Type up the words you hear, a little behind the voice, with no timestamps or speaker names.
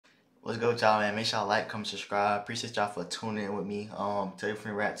What's good with y'all, man? Make sure y'all like, comment, subscribe. Appreciate y'all for tuning in with me. Tell your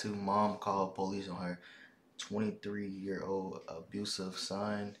friend rap too. Mom called police on her 23-year-old abusive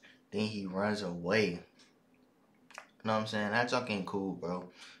son. Then he runs away. You know what I'm saying? That junk ain't cool, bro.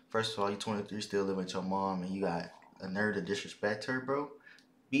 First of all, you 23, still living with your mom, and you got a nerve to disrespect her, bro.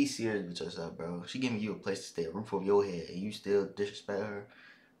 Be serious with yourself, bro. She giving you a place to stay, a roof over your head, and you still disrespect her.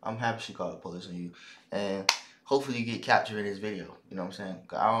 I'm happy she called the police on you, and hopefully you get captured in this video. You know what I'm saying?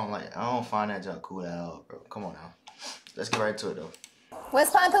 'Cause I don't find that junk cool at all, bro. Come on now. Let's get right to it though.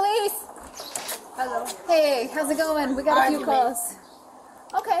 West Palm Police. Hello. Hey, how's it going? We got a few calls.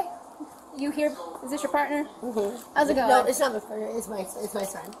 Okay. You here? Is this your partner? Mm-hmm. How's it going? No, it's not my partner. It's my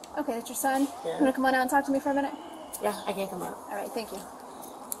son. Okay, that's your son. Yeah. You wanna come on out and talk to me for a minute? Yeah, I can come out. All right, thank you.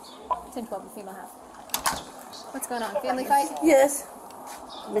 10-12, the female half. What's going on? Family fight? Yes.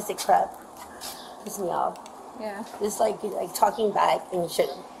 Mystic crap. Piss me off. Yeah. It's like talking back and shit.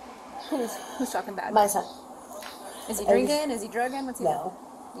 Who's talking bad? My son. Is he drinking? Is he drugging? What's he doing? No.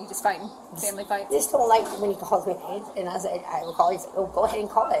 You just fighting? Family fight? I just don't like when he calls me names, and I said I will call. He said, "Oh, go ahead and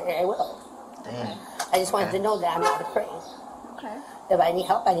call it." And I will. Damn. I just wanted to know that I'm not afraid. Okay. If I need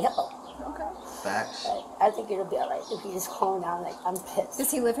help, I need help. Okay. Facts. But I think it'll be alright if he just calm down. Like I'm pissed.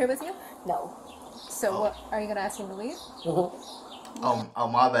 Does he live here with you? No. So what? Are you gonna ask him to leave? Mm-hmm. Oh,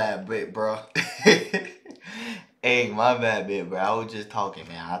 my bad, bit, bro. Hey, my bad, bit, bro. I was just talking,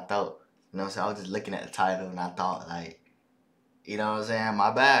 man. I thought, you know what I'm saying? I was just looking at the title, and I thought, like, you know what I'm saying?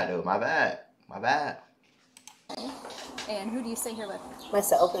 My bad, though. My bad. My bad. And who do you stay here with?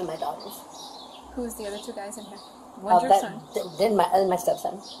 Myself and my daughters. Who's the other two guys in here? One's your son. Then my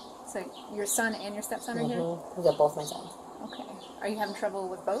stepson. So your son and your stepson are here? Mm-hmm. They're both my sons. Okay. Are you having trouble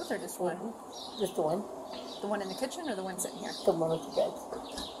with both or just one? Just the one. The one in the kitchen or the one sitting here? The one with the dreads.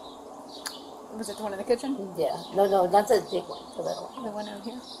 Was it the one in the kitchen? Yeah. No, not the big one. The little one. The one over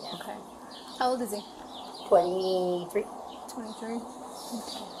here? Yeah. Okay. How old is he? 23. 23? Okay.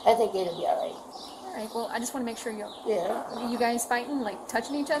 I think it'll be alright. All right. Well, I just want to make sure you guys fighting, like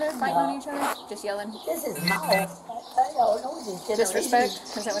touching each other, fighting on each other, just yelling. This is my I don't know this generation. Disrespect?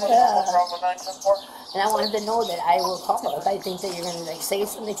 Is that what it is? Yeah. And I wanted to know that I will call. If I think that you're gonna say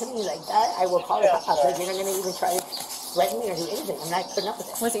something to me like that, I will call it. Like you're not gonna even try to threaten me or do anything. I'm not putting up with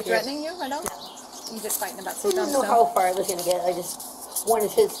it. Was he threatening you? I know. You just fighting about some I dumb didn't know stuff. how far I was gonna get. I just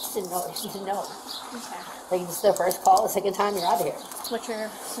wanted his to know. Okay. Like this is the first call. The second time you're out of here. What's your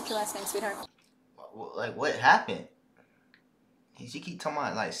last name, sweetheart? Like, what happened? She keep talking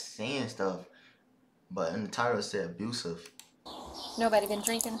about, like, saying stuff, but in the title it said abusive. Nobody been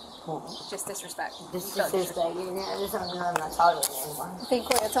drinking? Just disrespect. Disrespect. I'm not talking to anyone. You think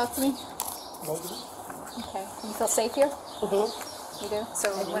Corey will talk to me? Maybe. Okay. You feel safe here? Mm-hmm. You do? So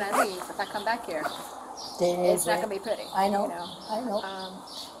when I leave, if I come back here, it's not going to be pretty. I know. You know? I know.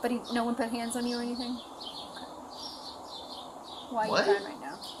 But no one put hands on you or anything? Why are you What? crying right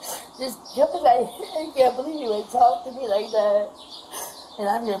now? Just because I can't believe you would talk to me like that. And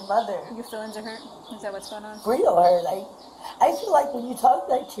I'm your mother. Your feelings are hurt? Is that what's going on? Real hurt. Like, I feel like when you talk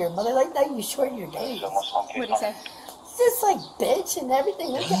like to your mother like that, you shorten your days. What do you say? It's just like bitch and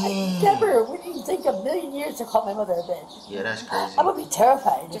everything. Like, I never, when you think a million years to call my mother a bitch. Yeah, that's crazy. I'm gonna be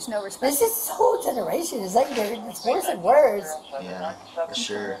terrified. Just no respect? This is this whole generation. It's like it's worse and worse. Yeah, for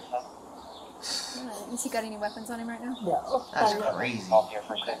sure. Has he got any weapons on him right now? No. That's crazy.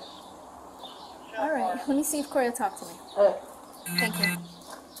 Okay. All right. Let me see if Corey will talk to me. Thank you.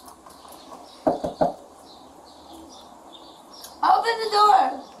 Open the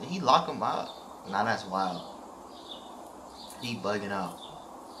door. Did he lock him out? Nah, that's wild. He bugging out.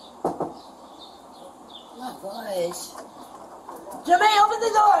 Oh my gosh. Jermaine, open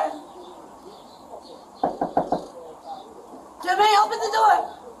the door. Jermaine, open the door.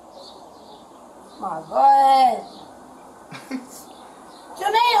 Oh my God.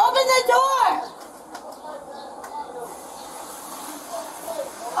 Jermaine, open the door.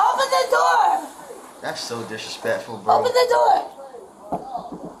 Open the door. That's so disrespectful, bro. Open the door.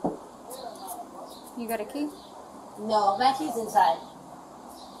 You got a key? No, my key's inside.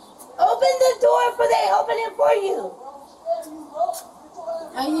 Open the door for they open it for you.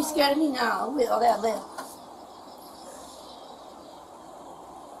 Are you scared of me now with all that lip?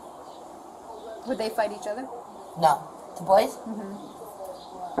 Would they fight each other? No. The boys?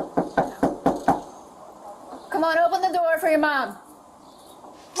 Come on, open the door for your mom.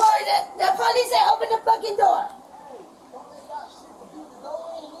 Boy, the police said open the fucking door.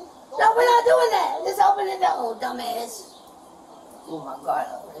 No, we're not doing that. Just open the door, dumbass. Oh my God,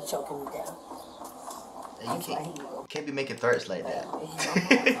 they're choking me down. Hey, you can't be making threats like that.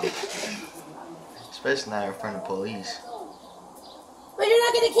 Especially not in front of police. But you're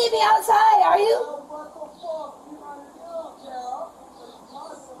not gonna keep me outside, are you?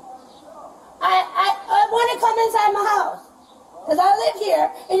 I want to come inside my house. Because I live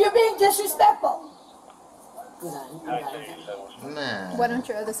here, and you're being disrespectful. Man. Why don't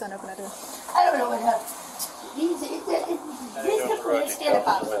your other son open that door? I don't know what happened. These people stand up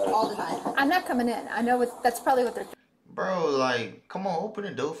all the time. I'm not coming in. I know that's probably what they're. Bro, like, come on, open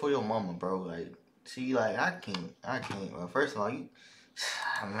the door for your mama, bro. Like, see, like, I can't, bro. First of all, you,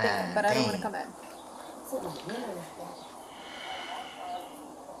 man, But I don't dang. want to come in.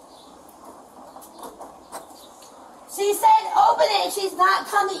 She said open it. She's not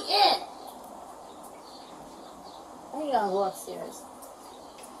coming in. I'm gonna go upstairs.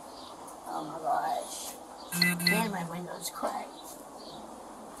 Oh my gosh. And my window's cracked.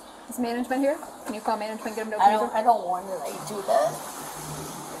 Is management here? Can you call management and get them to open the door? I don't want to like do that.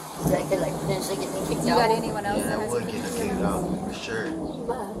 That could like potentially get me kicked You out. got anyone else Yeah, that I has would a get key? kicked out for sure.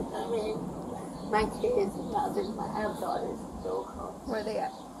 But I mean, my kids, I have daughters. So close. Where are they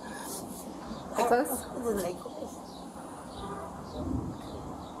at? They close? They close.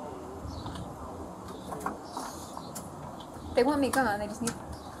 They want me gone. They just need.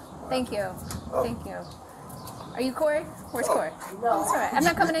 Thank you. Thank you. Are you Corey? Where's Corey? No. That's all right. I'm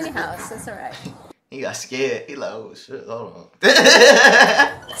not coming in your house. That's all right. He got scared. He like, oh shit, hold on.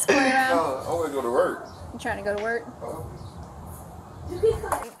 Square around. I want to go to work. You trying to go to work?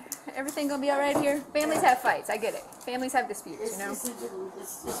 Everything gonna be all right here? Families have fights. I get it. Families have disputes. You know.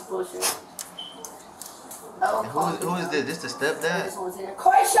 It's bullshit. And who is this? This the stepdad?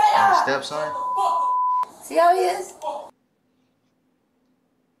 Corey, shut Or up! stepson? See how he is?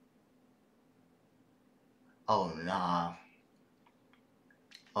 Oh nah.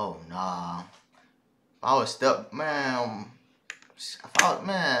 Oh nah. If I was man,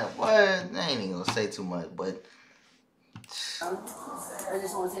 what? I ain't even gonna say too much, but I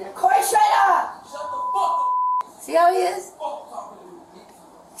just want to say that. Corey, shut up! See how he is?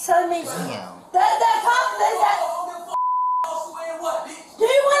 Tell me. damn. That confidence. Do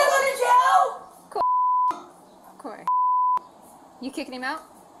you want to go to jail? Corey. You kicking him out?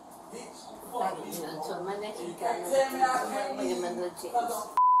 Until Monday, you got another chance.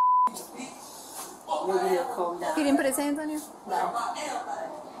 Maybe he'll calm down. He didn't put his hands on you? No.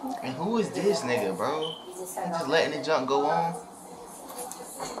 And who is this nigga, bro? He just letting the junk go on?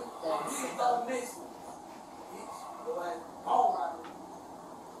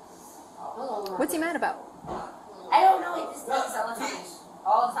 What's he mad about? I don't know. He just does this all the time.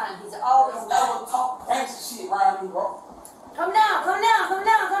 All the time. He's always like, come down, come down, come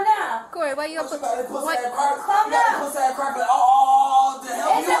down, come down. Corey, why you up? Calm What? down.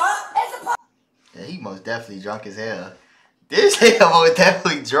 It's a Yeah, he most definitely drunk as hell. This nigga most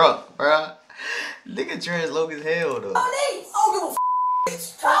definitely drunk, bro. Nigga low as hell though. police. I don't give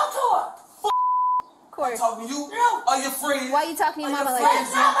a talk to her. Corey, Talking to you? No. Are your friends? why you talking to your mama like That's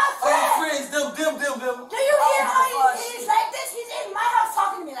this? not my Are your friend. friends? Them. Do you hear how he's like this? He's in my house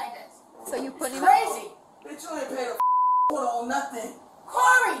talking to me like this. So you put him out? Crazy. Bitch, you ain't paid a quarter on nothing.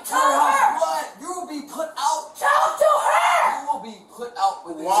 Corey, Your tell house her. blood. You will be put out. Talk to her. You will be put out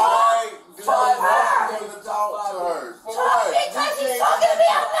with this. Why do you Fuck want her. him to talk to her? For Talk what? because he's talking to me.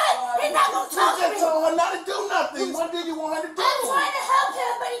 I'm not. He's not gonna You talk to just me. told her not to do nothing. What did you want her to do? I'm trying to help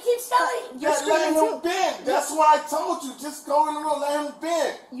him, but he keeps telling. You're Just let screaming him too. vent. That's why I told you. Just go in the room, let him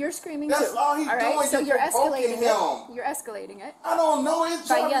vent. You're screaming That's too. all he's right? doing. So You're you're escalating provoking it. You're escalating it. I don't know. It's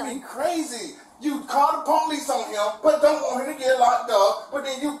By driving me yelling. crazy. You call the police on him, but don't want him to get locked up. But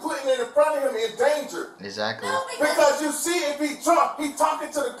then you putting it in front of him in danger. Exactly. No, Because you see, if he drunk, he talking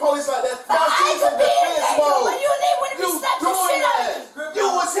to the police like that. But Now I she's could in be in defense danger mode. when you leave when You we slap the doing shit out that. of you. You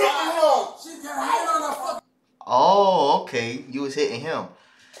was hitting him. She got her hand on her fucking. Oh, okay. You was hitting him.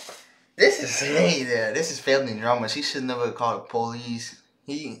 This is This is family drama. She should never called the police.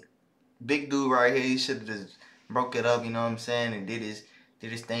 Big dude right here. He should have just broke it up. You know what I'm saying? And did his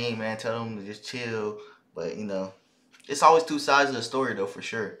thing, man. Tell him to just chill. But you know, it's always two sides of the story, though, for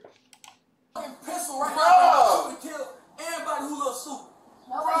sure. Pistol right now. You can kill everybody who looks stupid.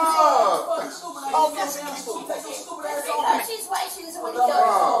 Fucking stupid. Like, you damn stupid. Take your stupid ass on. Because she's white, she doesn't want to kill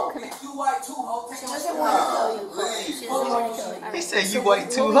you. Come here. You white too, ho. Take She your doesn't stupid want to ass kill you, Corey. She doesn't want to kill you. He said you white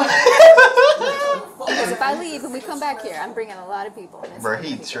too. Because if I leave and we come back here, I'm bringing a lot of people. And it's Bro, gonna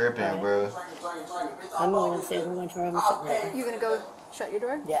he be- tripping, bro. I'm going upstairs. I'm going to her room and sit there. You gonna go shut your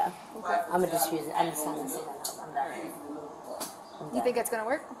door? Yeah. I'm going to just use it. I'm just going to sit down. I'm done. You think that's gonna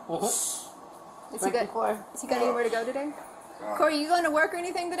work? Mm-hmm. Is he got anywhere to go today? Corey, you going to work or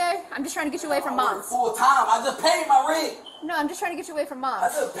anything today? I'm just trying to get you away from mom. Full time. I just paid my rent. No, I'm just trying to get you away from mom. I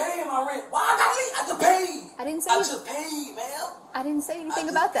just paid my rent. Why I gotta leave? I just paid. I didn't say. I just paid, man. I didn't say anything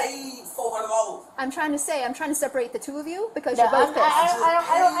about that. I paid $400. I'm trying to separate the two of you because Yeah, you're both pissed.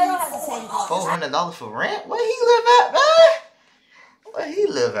 I don't have to say anything. $400 for rent? Where he live at, man? Where he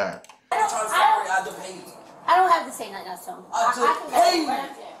live at? I'm trying to separate. I just paid. I don't have to say nothing else to him. I just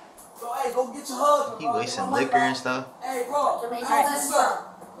paid. So, hey, go get your husband. He wasting liquor and stuff. Hey, bro. Sir.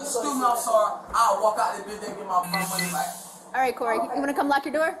 Excuse me, I'm sorry. I'll walk out this bitch and get my money back. All right, Corey, you want to come lock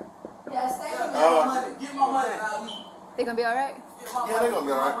your door? Yes, thank you. Get my money and I'll leave. They gonna be all right? Yeah, they gonna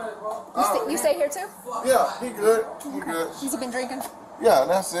be alright. You stay here too? Yeah, he good. He good. Has he been drinking? Yeah,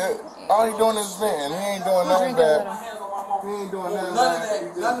 that's it. All he doing is venting. He ain't doing nothing Drinking a bad. little. He ain't doing nothing None of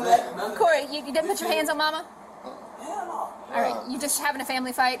bad. that. None of that. None of that. Corey, you didn't put your hands on Mama? Hell no. All right, you just having a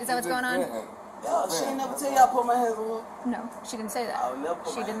family fight? Is that what's going on? Yo, she ain't never tell you I put my hands on her. No, she didn't say that. I would never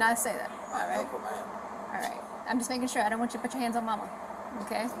put She my did hands not say that. All I'll right, put my hands on all right. I'm just making sure. I don't want you to put your hands on Mama.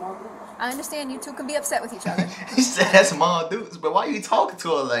 Okay? her. I understand you two can be upset with each other. He said that's small dudes, but why you talking to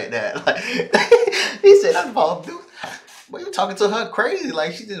her like that? Like, he said that's small dudes. Why you talking to her crazy?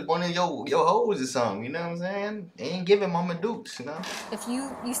 Like she just one of your hoes or something. You know what I'm saying? They ain't giving Mama dukes, you know. If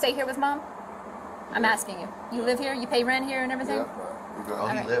you stay here with Mom, I'm asking you. You live here? You pay rent here and everything? Oh, he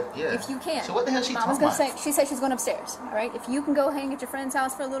Alright. lived, yeah. If you can. So what the hell she Mama's talking gonna about? say. She said she's going upstairs. All right. If you can go hang at your friend's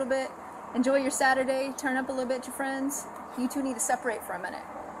house for a little bit, enjoy your Saturday, turn up a little bit at your friends. You two need to separate for a minute.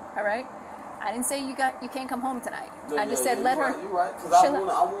 All right. I didn't say you can't come home tonight. I just said let her. You're right. Because I chill want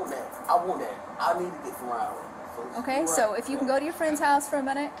that. I want that. I need to get from around her. So Okay. you're So right. if you can go to your friend's house for a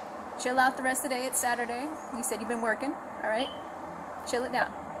minute, chill out the rest of the day. It's Saturday. You said you've been working. All right. Chill it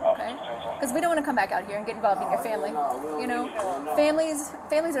down. Okay. Because we don't want to come back out here and get involved in your family. You know,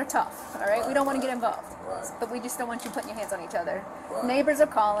 families are tough. All right. We don't want to get involved. Right. But we just don't want you putting your hands on each other. Right. Neighbors are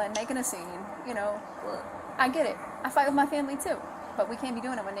calling, making a scene. You know, Right. I get it. I fight with my family too. But we can't be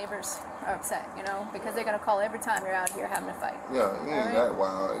doing it when neighbors are upset, you know, because they're going to call every time you're out here having a fight. Yeah, he ain't Alright. that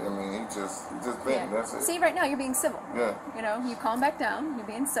wild. I mean, he just venting. That's it. See, right now you're being civil. Yeah. You know, you calm back down. You're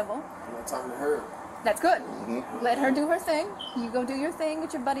being civil. I'm not talking to her. That's good. Let her do her thing. You go do your thing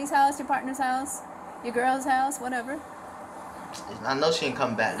at your buddy's house, your partner's house, your girl's house, whatever. I know she ain't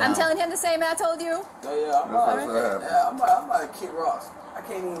coming back now. I'm telling him the same I told you. No, yeah, I'm That's like, what happened. yeah, I'm like Kid Ross. I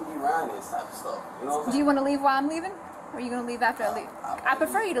can't even be around this type of stuff. You know what I'm Do you want to leave while I'm leaving? Or are you going to leave after I leave? I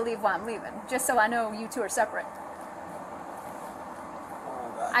prefer you to leave while I'm leaving, just so I know you two are separate.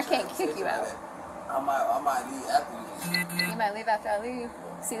 saying? I can't kick you out. I might leave after you. You might leave after I leave.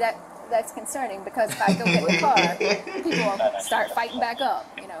 See, that's concerning because if I go get in the car, people will start fighting back up,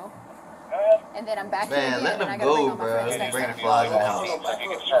 you know. And then I'm back here Man, again, let and I them gotta bring go, all my bro. friends next Bring the time. flies in the house.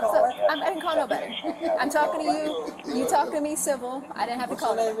 So, I didn't call nobody. I'm talking to you. You talking to me civil. I didn't have to What's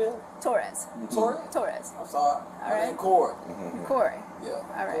call your name, nobody. man? Torres. Tori? Torres. I'm sorry. All My right. name Corey. Corey. Yeah.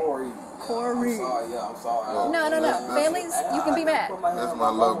 All right. Corey. Yeah, Corey. I'm sorry. Yeah, I'm sorry. No. Families, you can be mad. That's my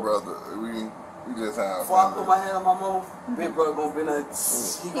little brother. We just have. Before I put my hand on my mama, big brother gonna be like,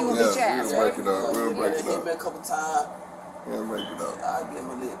 He he will gonna beat your ass, we'll right? break it up. We'll break it hit up. me a couple times. We'll break it up. I'll get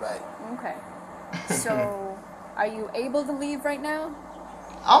my leg back. Okay. So, are you able to leave right now?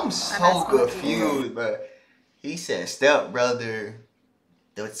 I'm so asking you. confused, but he said stepbrother,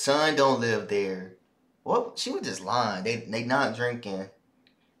 the son don't live there. What? She was just lying. They not drinking.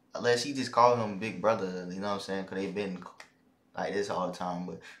 Unless he just called him big brother, you know what I'm saying? Because they been like this all the time.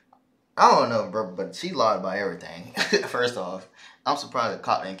 But I don't know, bro, but she lied about everything. First off, I'm surprised the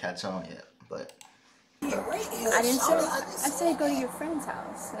cop didn't catch on yet. But I didn't say. I said go to your friend's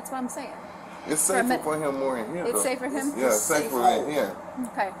house. That's what I'm saying. It's For a safer minute. for him more in here. It's though. safer for him? Yeah, it's safer in here.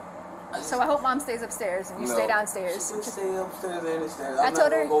 Okay. So I hope mom stays upstairs and you stay No. downstairs. She can stay upstairs and stairs. I I'm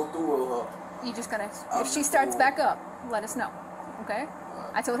told not her- gonna go through with her. You just gonna, if she starts back up, let us know. Okay?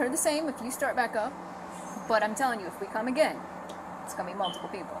 I told her the same if you start back up. But I'm telling you, if we come again, it's gonna be multiple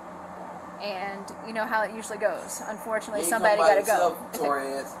people. And you know how it usually goes. Unfortunately, You ain't somebody come by gotta go. yourself, If it-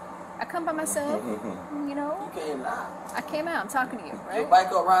 Torres. I come by myself, you know. You can't lie. I came out, I'm talking to you, Your right? bike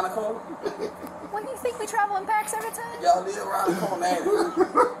up around the corner. What do you think we travel in packs every time? Y'all live around the corner, ain't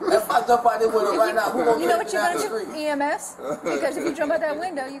it? If I jump out there with her right now, who gonna You know get what you're down gonna the do? street? EMS. Because if you jump out that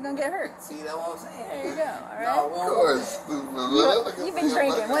window, you're gonna get hurt. See, that's what I'm saying. There you go, No, alright? we Of don't want course, that. stupid. You've been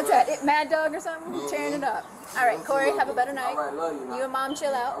drinking. What's that? Mad Dog or something? Tearing it up. All right, Corey, have a better night. All right, love you. You and mom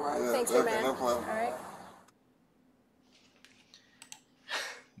chill out. All right. Thanks, Yeah, for man. no All problem. right.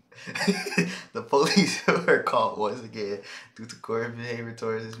 the police were called once again due to Corey's behavior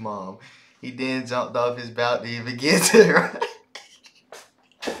towards his mom. He then jumped off his balcony and began to run.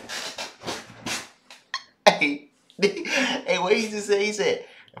 Hey, what he just said? He said,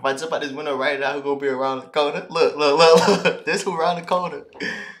 if I jump out this window right now, who gonna be around the corner? Look, look, look, look. This who around the corner.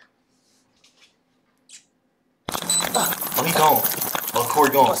 Oh, he gone. Oh, Corey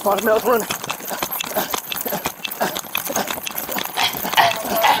gone. Spotted Mel's running.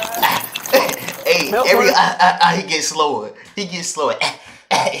 Hey, he gets slower. He gets slower.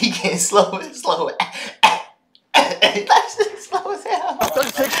 He gets slower and slower. That's just slow as hell.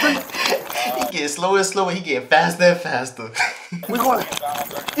 36th Street. He gets slower and slower. He getting faster and faster. We going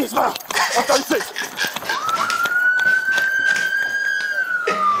eastbound on 36.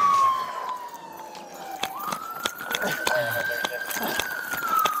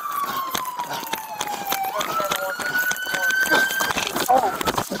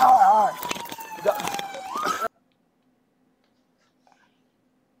 All right.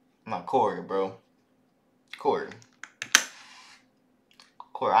 My Corey, bro. Corey,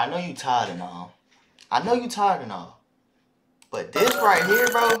 I know you tired and all. But this right here,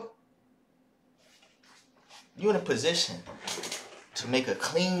 bro, you in a position to make a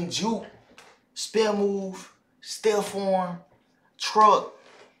clean juke, spin move, still form, truck,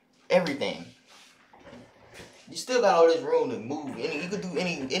 everything. You still got all this room to move. You could do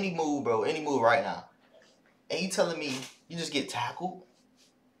any move, bro. Any move right now. And you telling me you just get tackled?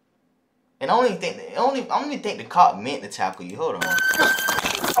 And I don't even think the cop meant to tackle you. Hold on.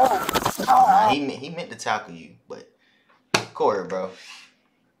 Nah, he meant to tackle you, but Corey, bro,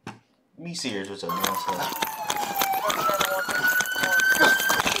 be serious with your damn self.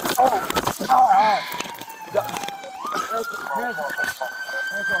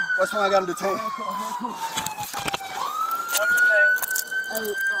 That's why I got him detained.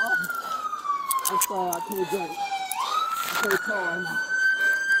 I'm sorry, I can't get it. I can't tell right now.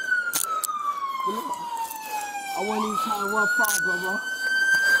 I wasn't even trying to run far, bro.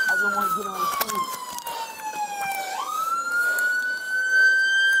 I just want to get on the screen.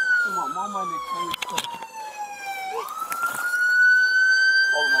 Come on, my money came quick.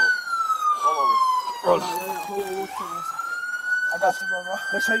 Hold over. Hold on, I got you, bro.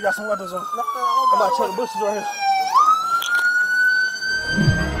 Make sure you got some weapons on. I'm about to check the bushes right here.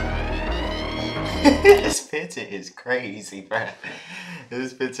 This picture is crazy, bro.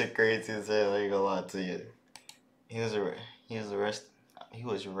 This picture crazy as hell. I ain't gonna lie to you. He was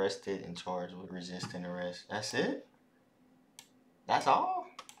arrested and charged with resisting arrest. That's it? That's all?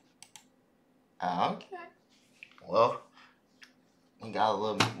 Okay. Well, he got a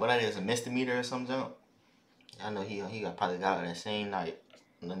little, what that is, a misdemeanor or something? I know he probably got it that same night,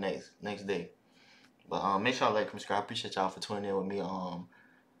 the next day. But make sure y'all like, subscribe. Appreciate y'all for tuning in with me.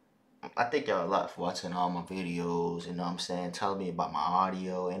 I thank y'all a lot for watching all my videos, you know what I'm saying, telling me about my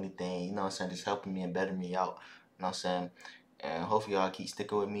audio, anything, you know what I'm saying, just helping me and bettering me out, you know what I'm saying, and hopefully y'all keep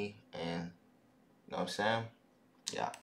sticking with me, and, you know what I'm saying, yeah.